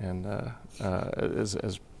 and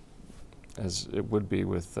as it would be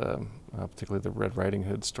with particularly the Red Riding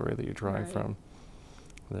Hood story that you're drawing from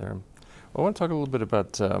there. Well, I want to talk a little bit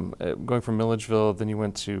about going from Milledgeville, then you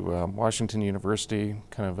went to Washington University,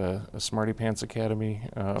 kind of a smarty pants academy.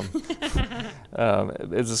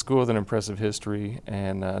 It's a school with an impressive history,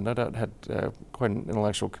 and no doubt had quite an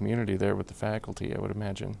intellectual community there with the faculty, I would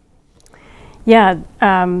imagine. Yeah,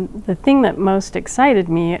 the thing that most excited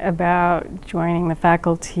me about joining the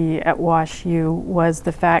faculty at WashU was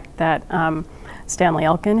the fact that Stanley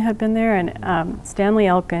Elkin had been there, and Stanley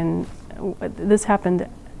Elkin, this happened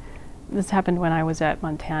when I was at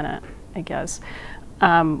Montana, I guess.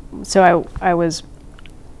 So I was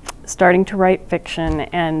starting to write fiction,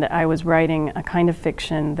 and I was writing a kind of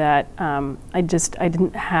fiction that I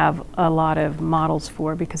didn't have a lot of models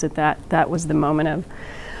for, because that was the moment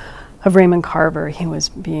Raymond Carver. He was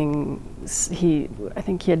being, I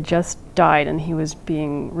think he had just died, and he was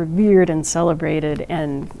being revered and celebrated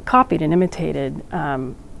and copied and imitated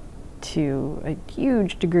to a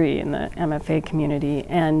huge degree in the MFA community,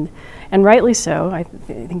 and rightly so. I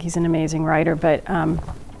think he's an amazing writer, but I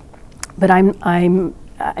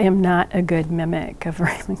am not a good mimic of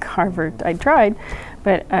Raymond Carver. I tried,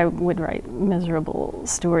 but I would write miserable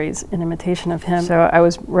stories in imitation of him. So I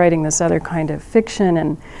was writing this other kind of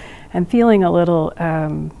fiction and feeling a little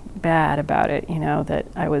bad about it, you know, that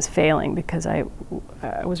I was failing because I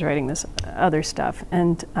was writing this other stuff.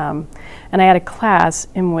 And I had a class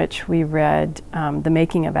in which we read The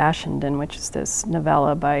Making of Ashendon, which is this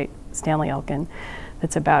novella by Stanley Elkin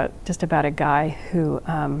that's just about a guy who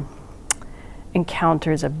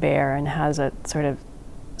encounters a bear and has a sort of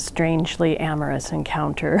strangely amorous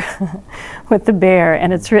encounter with the bear,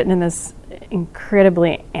 and it's written in this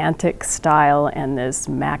incredibly antic style and this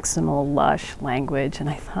maximal lush language, and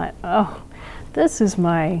I thought, oh, this is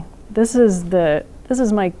my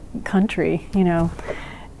country, you know.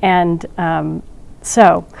 And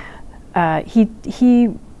so he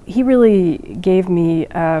really gave me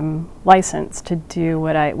license to do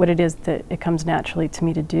what it is that it comes naturally to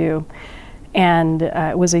me to do. And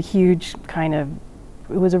it was a huge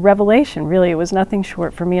it was a revelation, really. It was nothing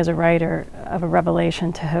short for me as a writer of a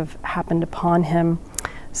revelation to have happened upon him.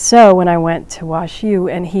 So when I went to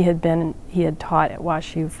WSU, and he had taught at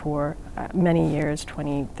WSU for many years,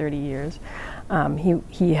 20, 30 years.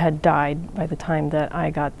 He had died by the time that I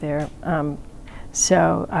got there.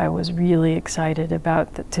 So I was really excited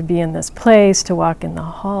about to be in this place, to walk in the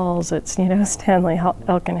halls. It's, you know, Stanley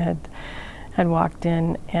Elkin had walked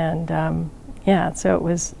in, and yeah, so it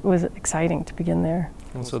was exciting to begin there.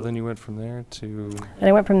 And so then you went from there to... And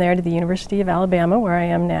I went from there to the University of Alabama, where I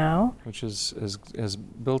am now. Which has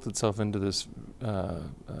built itself into this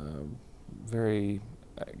very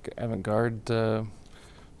avant-garde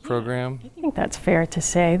program. I think that's fair to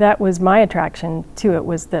say. That was my attraction to it,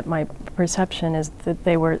 was that my perception is that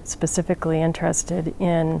they were specifically interested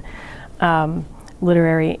in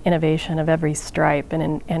literary innovation of every stripe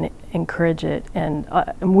and encourage it. And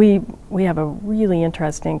we have a really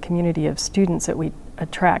interesting community of students that we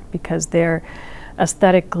attract because they're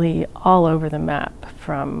aesthetically all over the map,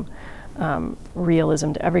 from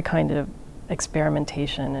realism to every kind of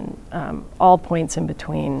experimentation and all points in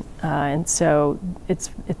between. And so it's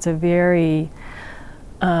just a very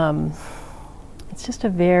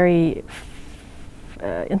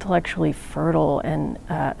intellectually fertile and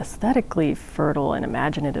aesthetically fertile and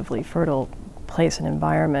imaginatively fertile place and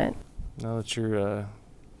environment. Now that you're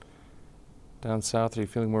down south, are you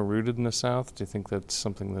feeling more rooted in the South? Do you think that's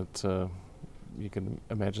something that you can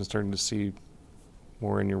imagine starting to see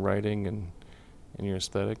more in your writing and in your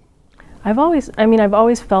aesthetic? I've always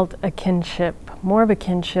felt a kinship, more of a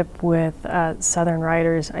kinship with Southern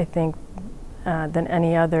writers, I think, than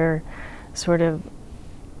any other sort of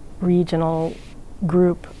regional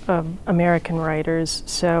group of American writers.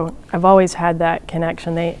 So I've always had that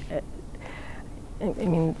connection. I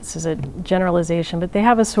mean, this is a generalization, but they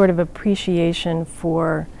have a sort of appreciation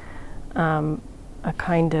for a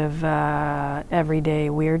kind of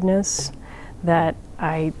everyday weirdness that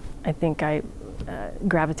I think I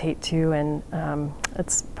gravitate to, and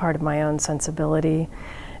it's part of my own sensibility.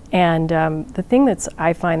 And the thing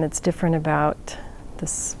I find that's different about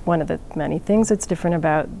this, one of the many things that's different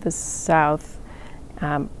about the South,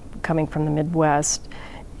 coming from the Midwest,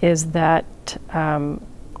 is that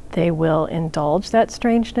they will indulge that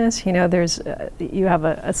strangeness. You know, you have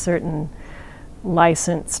a certain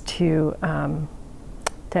license to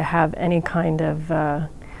have any kind of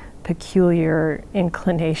peculiar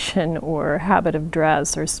inclination or habit of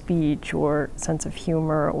dress or speech or sense of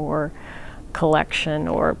humor or collection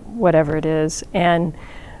or whatever it is, and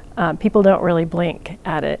people don't really blink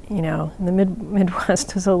at it. You know, the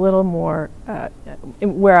Midwest is a little more,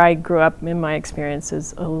 where I grew up, in my experience,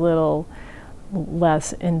 is a little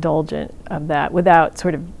less indulgent of that, without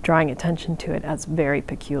sort of drawing attention to it as very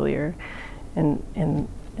peculiar. In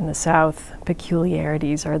the South,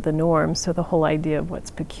 peculiarities are the norm, so the whole idea of what's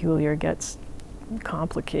peculiar gets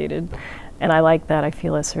complicated, and I like that. I do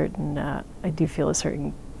feel a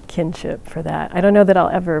certain kinship for that. I don't know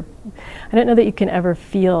that you can ever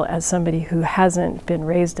feel, as somebody who hasn't been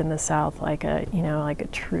raised in the South, like a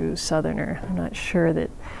true Southerner. I'm not sure that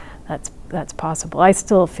that's possible. I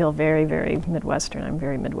still feel very, very Midwestern. I'm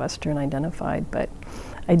very Midwestern identified, but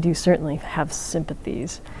I do certainly have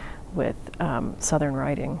sympathies with Southern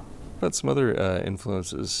writing. What about some other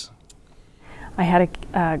influences? I had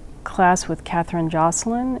a class with Katherine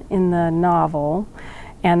Jocelyn in the novel,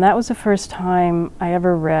 And that was the first time I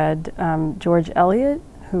ever read George Eliot,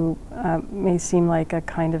 who may seem like a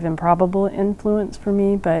kind of improbable influence for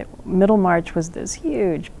me, but Middlemarch was this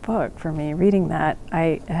huge book for me. Reading that,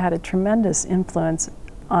 it had a tremendous influence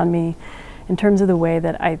on me in terms of the way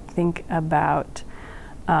that I think about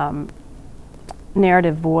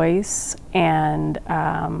narrative voice and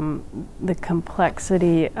the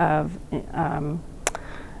complexity of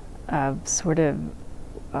sort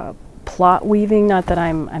of plot weaving. Not that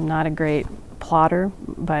I'm not a great plotter,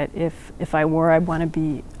 but if I were, I'd want to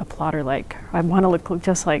be a plotter. Like I'd want to look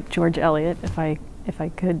just like George Eliot if I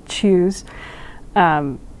could choose.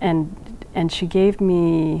 And she gave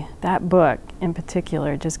me, that book in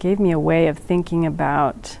particular, just gave me a way of thinking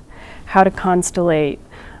about how to constellate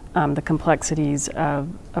the complexities of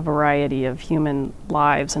a variety of human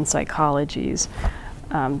lives and psychologies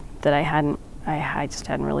that I just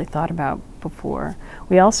hadn't really thought about before.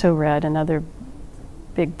 We also read, another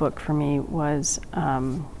big book for me was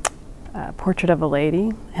Portrait of a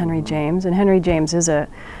Lady, Henry James. And Henry James is a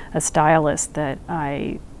stylist that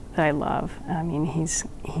I love. I mean,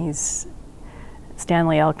 he's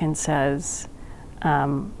Stanley Elkin says,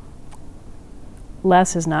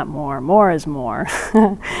 less is not more is more,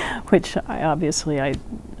 which I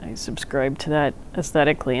subscribe to that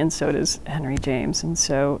aesthetically, and so does Henry James. And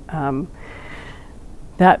so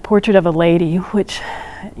that Portrait of a Lady, which,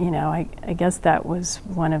 you know, I guess that was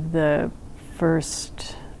one of the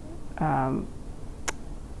first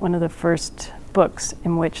books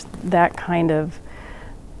in which that kind of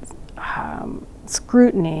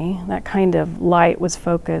scrutiny, that kind of light was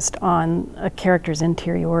focused on a character's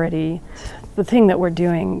interiority. The thing that we're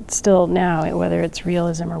doing still now, whether it's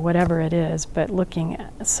realism or whatever it is, but looking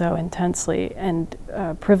so intensely and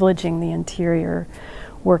privileging the interior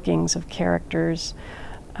workings of characters,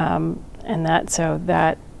 and that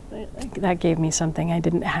gave me something I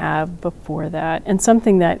didn't have before that, and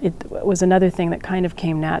something that it was another thing that kind of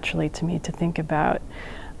came naturally to me to think about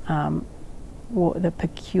the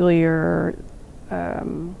peculiar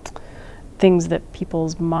things that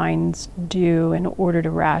people's minds do in order to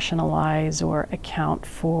rationalize or account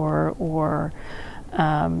for or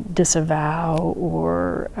disavow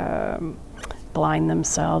or blind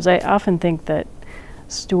themselves. I often think that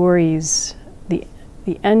stories, the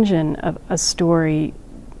engine of a story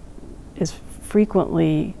is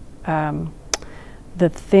frequently the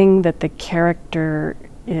thing that the character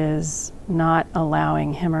is not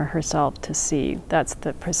allowing him or herself to see. That's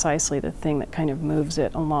precisely the thing that kind of moves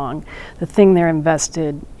it along. The thing they're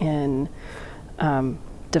invested in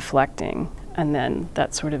deflecting, and then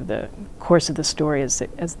that's sort of the course of the story as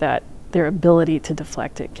that their ability to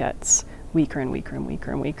deflect it gets weaker and weaker and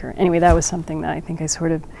weaker and weaker. Anyway, that was something that I think I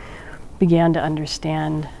sort of began to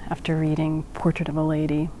understand after reading Portrait of a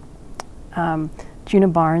Lady. Juna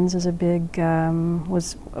Barnes is a big,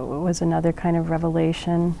 was another kind of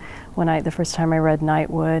revelation when the first time I read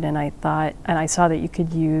Nightwood, and I saw that you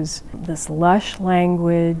could use this lush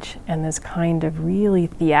language and this kind of really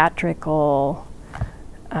theatrical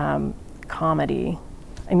comedy.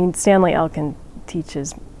 I mean, Stanley Elkin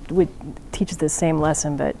teaches the same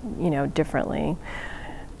lesson, but, you know, differently.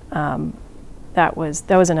 That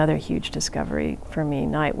was another huge discovery for me,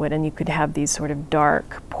 Nightwood, and you could have these sort of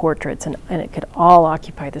dark portraits, and it could all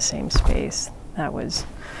occupy the same space. That was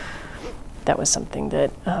something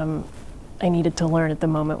that I needed to learn at the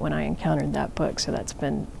moment when I encountered that book. So that's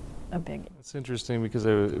been a big. It's interesting because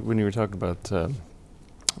when you were talking about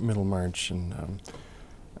Middlemarch and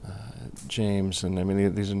James, and I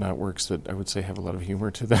mean these are not works that I would say have a lot of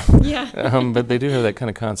humor to them. Yeah. But they do have that kind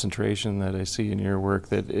of concentration that I see in your work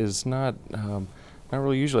that is not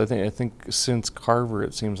really usual. I think since Carver,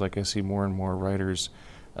 it seems like I see more and more writers,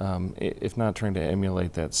 if not trying to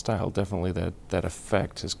emulate that style, definitely that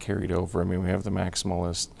effect has carried over. I mean, we have the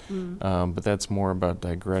maximalist, but that's more about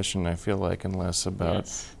digression, I feel like, and less about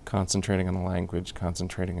concentrating on the language,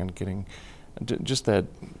 concentrating on getting just that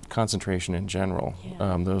concentration in general.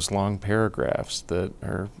 Yeah. Those long paragraphs that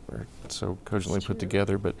are so cogently put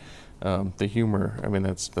together, but the humor, I mean,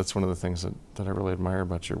 that's one of the things that I really admire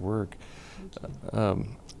about your work.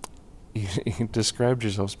 You described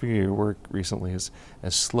yourself, speaking of your work recently, as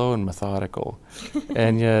slow and methodical,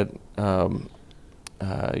 and yet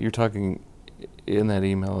you're talking in that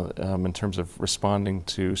email in terms of responding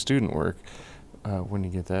to student work when you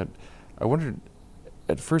get that. I wondered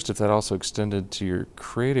at first if that also extended to your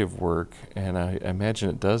creative work, and I imagine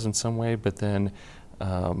it does in some way, but then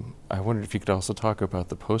I wondered if you could also talk about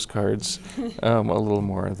the postcards a little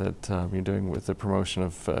more that you're doing with the promotion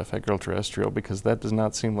of Fat Girl Terrestrial, because that does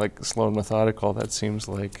not seem like slow and methodical. That seems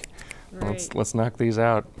like Let's knock these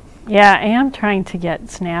out. Yeah, I am trying to get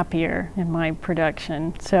snappier in my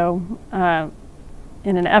production. So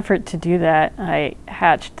in an effort to do that, I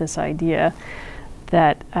hatched this idea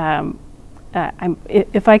that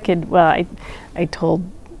if I could, well, I told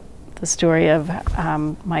the story of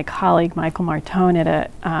my colleague, Michael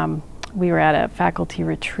Martone, we were at a faculty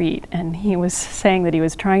retreat, and he was saying that he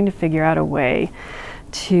was trying to figure out a way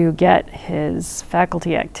to get his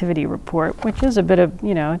faculty activity report, which is a bit of,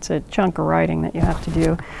 it's a chunk of writing that you have to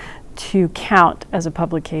do, to count as a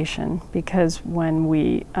publication, because when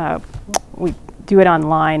we do it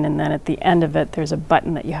online, and then at the end of it there's a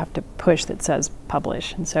button that you have to push that says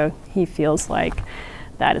publish, and so he feels like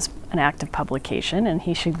that is an act of publication and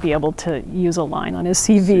he should be able to use a line on his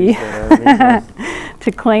CV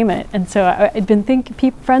to claim it. And so I'd been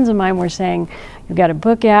thinking, friends of mine were saying, you've got a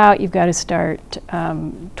book out, you've got to start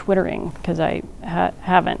Twittering, because I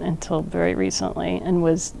haven't until very recently, and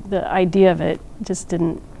the idea of it just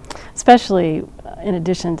didn't, especially in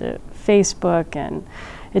addition to Facebook, and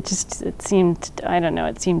it seemed, I don't know,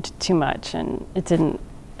 it seemed too much and it didn't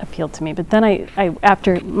appeal to me. But then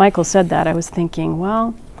after Michael said that, I was thinking,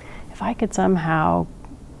 well, if I could somehow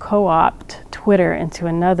co-opt Twitter into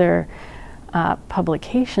another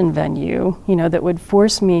publication venue, that would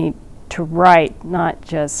force me to write, not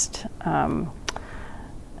just the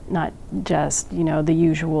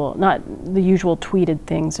usual tweeted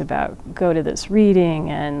things about go to this reading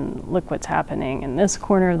and look what's happening in this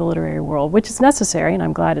corner of the literary world, which is necessary, and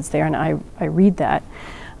I'm glad it's there, and I read that.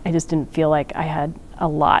 I just didn't feel like I had a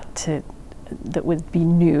lot that would be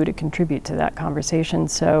new to contribute to that conversation.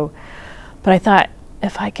 So, but I thought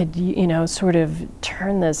if I could, sort of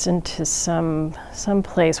turn this into some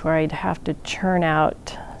place where I'd have to churn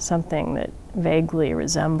out something that vaguely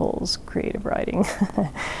resembles creative writing,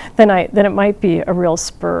 then it might be a real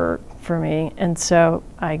spur for me. And so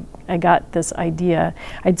I got this idea.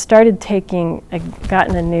 I'd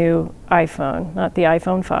gotten a new iPhone, not the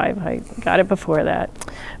iPhone 5. I got it before that,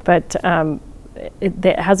 but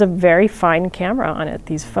it has a very fine camera on it.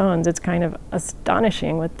 These phones, it's kind of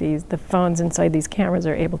astonishing what the phones inside these cameras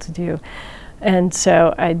are able to do. And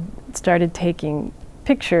so I started taking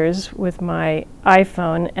pictures with my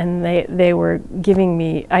iPhone, and they were giving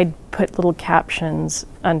me, I'd put little captions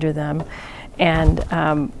under them, and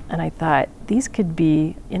I thought these could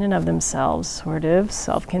be in and of themselves sort of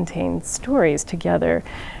self-contained stories together.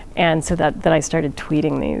 And so that I started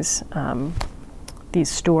tweeting these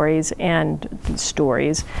stories and these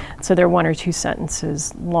stories. So they're 1 or 2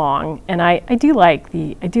 sentences long, and I do like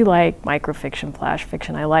microfiction, flash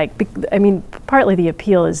fiction. Partly the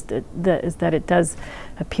appeal is that it does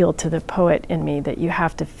appeal to the poet in me, that you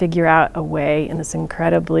have to figure out a way in this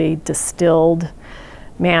incredibly distilled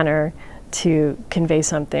manner to convey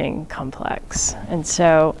something complex. And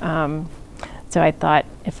so I thought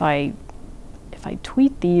if I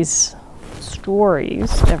tweet these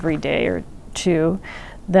stories every day or 2,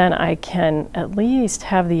 then I can at least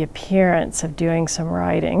have the appearance of doing some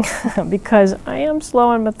writing, because I am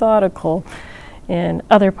slow and methodical in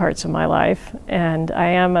other parts of my life, and I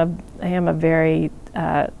am a very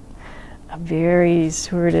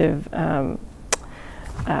sort of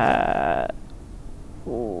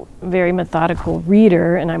very methodical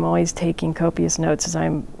reader, and I'm always taking copious notes as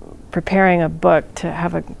I'm preparing a book to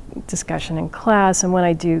have a discussion in class. And when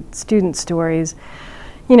I do student stories,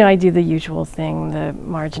 I do the usual thing, the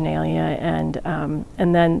marginalia, and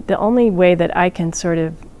then the only way that I can sort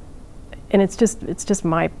of, and it's just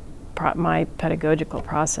my pedagogical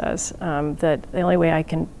process, that the only way I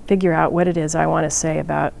can figure out what it is I want to say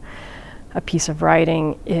about a piece of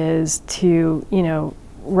writing is to,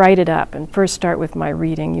 write it up and first start with my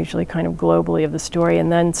reading, usually kind of globally of the story,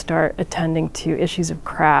 and then start attending to issues of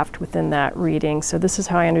craft within that reading. So this is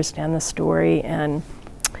how I understand the story, and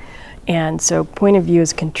so point of view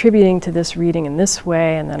is contributing to this reading in this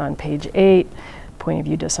way, and then on page 8, point of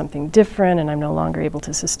view does something different, and I'm no longer able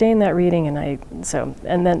to sustain that reading, so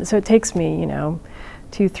it takes me,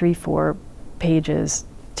 2, 3, 4 pages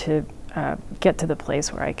to get to the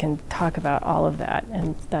place where I can talk about all of that,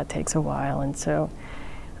 and that takes a while, and so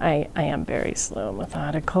I am very slow and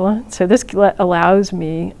methodical. So this allows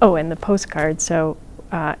me, and the postcards, so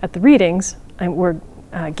at the readings, we're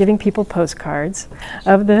giving people postcards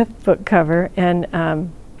of the book cover, and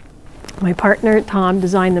my partner Tom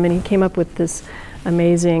designed them, and he came up with this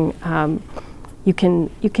amazing, you can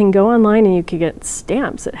go online and you can get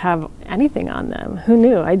stamps that have anything on them. Who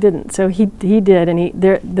knew? I didn't. So he did, and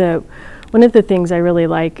one of the things I really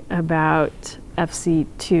like about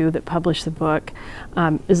FC2 that published the book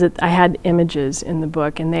is that I had images in the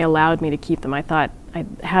book, and they allowed me to keep them. I thought I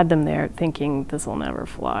had them there thinking this will never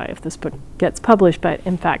fly if this book gets published, but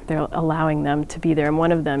in fact they're allowing them to be there. And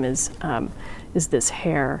one of them is this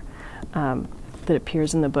hare that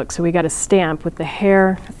appears in the book. So we got a stamp with the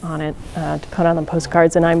hare on it to put on the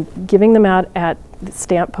postcards, and I'm giving them out at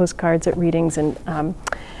stamp postcards at readings, and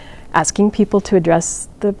asking people to address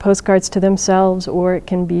the postcards to themselves, or it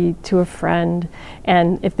can be to a friend.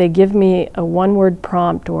 And if they give me a one-word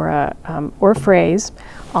prompt or a phrase,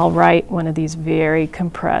 I'll write one of these very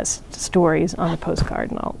compressed stories on the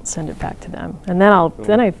postcard, and I'll send it back to them. And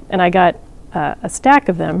then I got a stack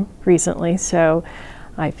of them recently, so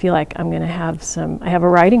I feel like I'm going to have I have a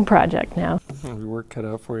writing project now. Your work cut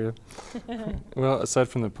out for you. Well, aside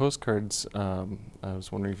from the postcards, I was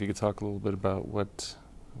wondering if you could talk a little bit about what's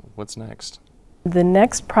next. The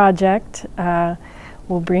next project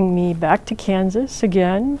will bring me back to Kansas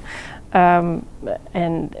again,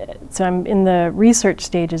 and so I'm in the research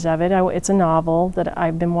stages of it. It's a novel that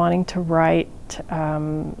I've been wanting to write,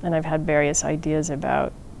 and I've had various ideas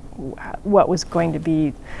about what was going to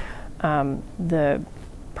be the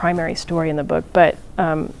primary story in the book, but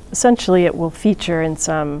essentially it will feature in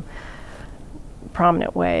some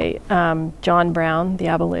prominent way John Brown, the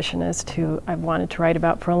abolitionist, who I've wanted to write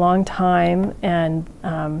about for a long time, and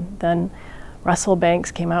then Russell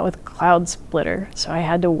Banks came out with Cloud Splitter, so I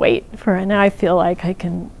had to wait for it. Now I feel like I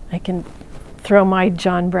can throw my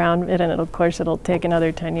John Brown, and of course it'll take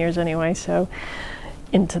another 10 years anyway, so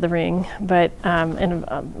into the ring. But and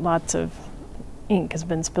lots of ink has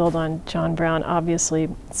been spilled on John Brown, obviously.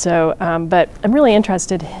 So, but I'm really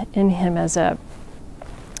interested in him as a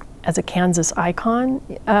Kansas icon,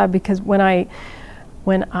 because when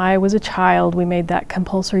I was a child, we made that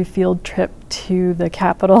compulsory field trip to the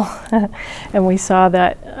Capitol, and we saw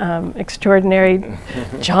that extraordinary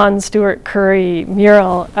John Stewart Curry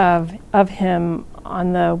mural of him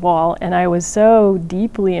on the wall, and I was so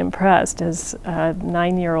deeply impressed as a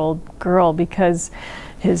 9-year-old girl, because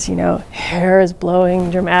his hair is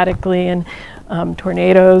blowing dramatically, and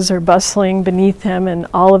tornadoes are bustling beneath him, and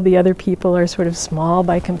all of the other people are sort of small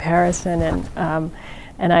by comparison,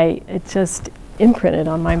 and it just imprinted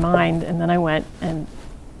on my mind. And then I went and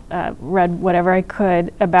read whatever I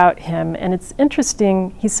could about him, and it's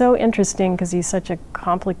interesting. He's so interesting because he's such a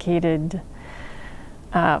complicated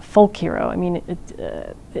folk hero. I mean,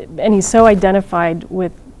 and he's so identified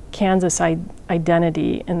with Kansas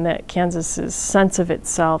identity, and that Kansas's sense of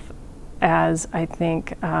itself as, I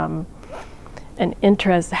think, having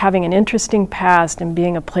an interesting past and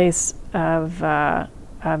being a place of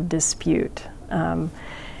dispute, so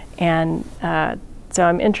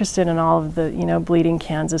I'm interested in all of the bleeding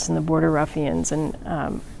Kansas and the border ruffians,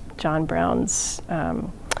 and John Brown's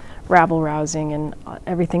rabble rousing and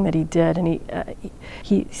everything that he did, and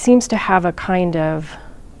he seems to have a kind of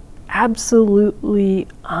absolutely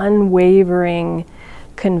unwavering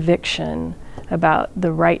conviction about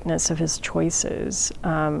the rightness of his choices,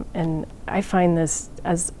 and I find this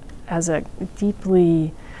as a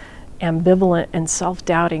deeply ambivalent and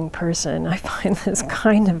self-doubting person. I find this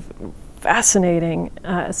kind of fascinating,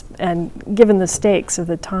 and given the stakes of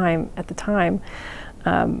the time at the time,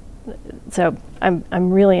 so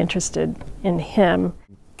I'm really interested in him.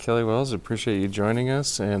 Kellie Wells, appreciate you joining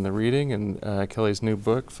us and the reading, and Kellie's new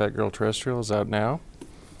book, Fat Girl Terrestrial, is out now.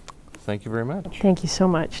 Thank you very much. Thank you so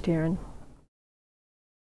much, Darren.